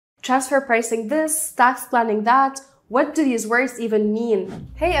Transfer pricing this, tax planning that. What do these words even mean?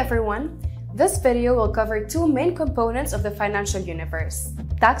 Hey everyone! This video will cover two main components of the financial universe: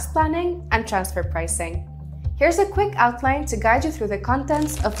 tax planning and transfer pricing. Here's a quick outline to guide you through the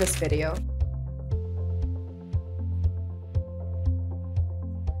contents of this video.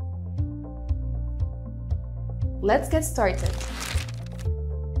 Let's get started.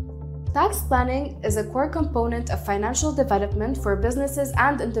 Tax planning is a core component of financial development for businesses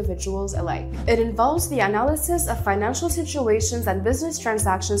and individuals alike. It involves the analysis of financial situations and business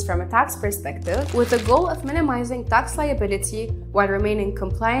transactions from a tax perspective, with the goal of minimizing tax liability while remaining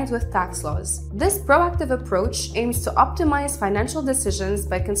compliant with tax laws. This proactive approach aims to optimize financial decisions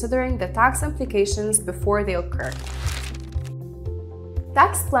by considering the tax implications before they occur.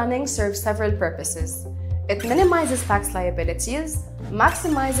 Tax planning serves several purposes. It minimizes tax liabilities,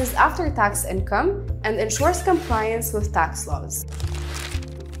 maximizes after-tax income, and ensures compliance with tax laws.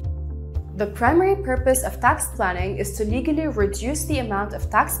 The primary purpose of tax planning is to legally reduce the amount of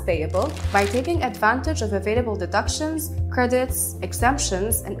tax payable by taking advantage of available deductions, credits,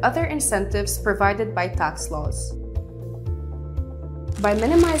 exemptions, and other incentives provided by tax laws. By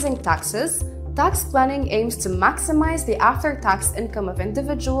minimizing taxes, tax planning aims to maximize the after-tax income of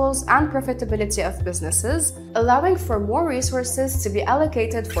individuals and profitability of businesses, allowing for more resources to be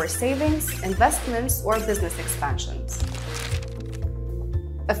allocated for savings, investments, or business expansions.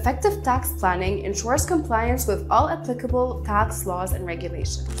 Effective tax planning ensures compliance with all applicable tax laws and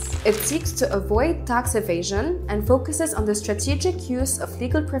regulations. It seeks to avoid tax evasion and focuses on the strategic use of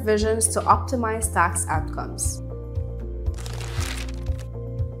legal provisions to optimize tax outcomes.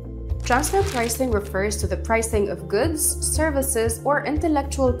 Transfer pricing refers to the pricing of goods, services, or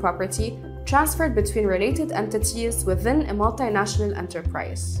intellectual property transferred between related entities within a multinational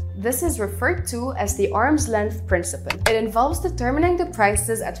enterprise. This is referred to as the arm's length principle. It involves determining the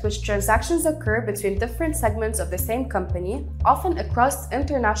prices at which transactions occur between different segments of the same company, often across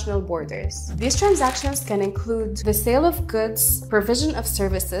international borders. These transactions can include the sale of goods, provision of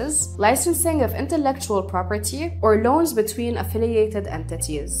services, licensing of intellectual property, or loans between affiliated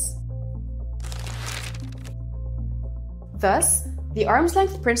entities. Thus, the arm's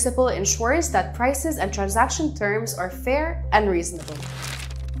length principle ensures that prices and transaction terms are fair and reasonable.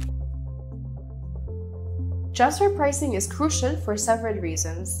 Transfer pricing is crucial for several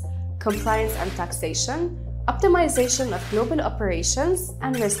reasons: compliance and taxation, optimization of global operations,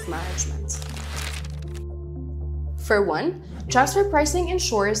 and risk management. For one, transfer pricing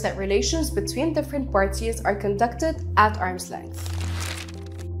ensures that relations between different parties are conducted at arm's length.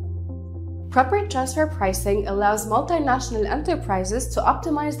 Proper transfer pricing allows multinational enterprises to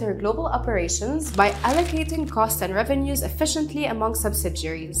optimize their global operations by allocating costs and revenues efficiently among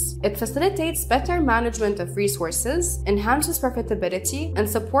subsidiaries. It facilitates better management of resources, enhances profitability, and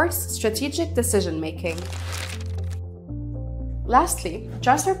supports strategic decision-making. Lastly,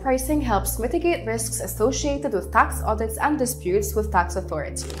 transfer pricing helps mitigate risks associated with tax audits and disputes with tax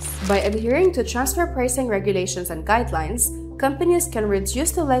authorities. By adhering to transfer pricing regulations and guidelines, companies can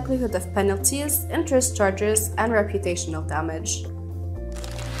reduce the likelihood of penalties, interest charges, and reputational damage.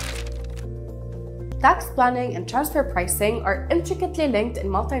 Tax planning and transfer pricing are intricately linked in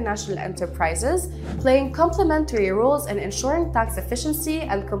multinational enterprises, playing complementary roles in ensuring tax efficiency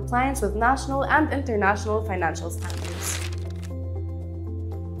and compliance with national and international financial standards.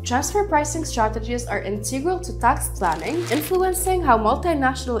 Transfer pricing strategies are integral to tax planning, influencing how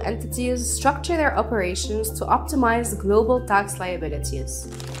multinational entities structure their operations to optimize global tax liabilities.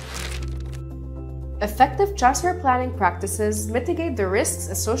 Effective transfer planning practices mitigate the risks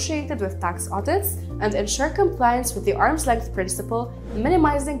associated with tax audits and ensure compliance with the arm's length principle,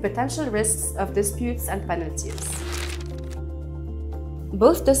 minimizing potential risks of disputes and penalties.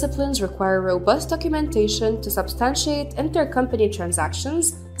 Both disciplines require robust documentation to substantiate intercompany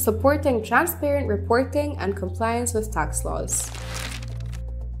transactions, supporting transparent reporting and compliance with tax laws.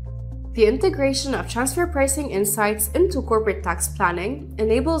 The integration of transfer pricing insights into corporate tax planning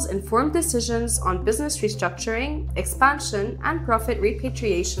enables informed decisions on business restructuring, expansion, and profit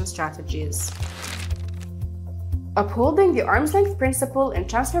repatriation strategies. Upholding the arm's length principle in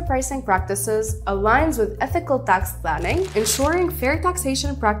transfer pricing practices aligns with ethical tax planning, ensuring fair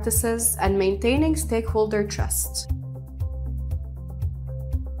taxation practices and maintaining stakeholder trust.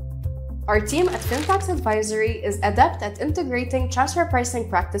 Our team at FinTax Advisory is adept at integrating transfer pricing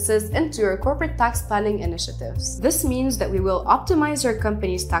practices into your corporate tax planning initiatives. This means that we will optimize your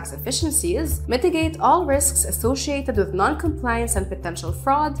company's tax efficiencies, mitigate all risks associated with non-compliance and potential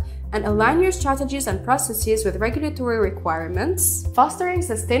fraud, and align your strategies and processes with regulatory requirements, fostering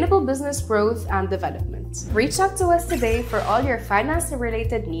sustainable business growth and development. account. Reach out to us today for all your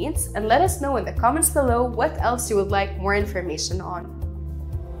finance-related needs and let us know in the comments below what else you would like more information on.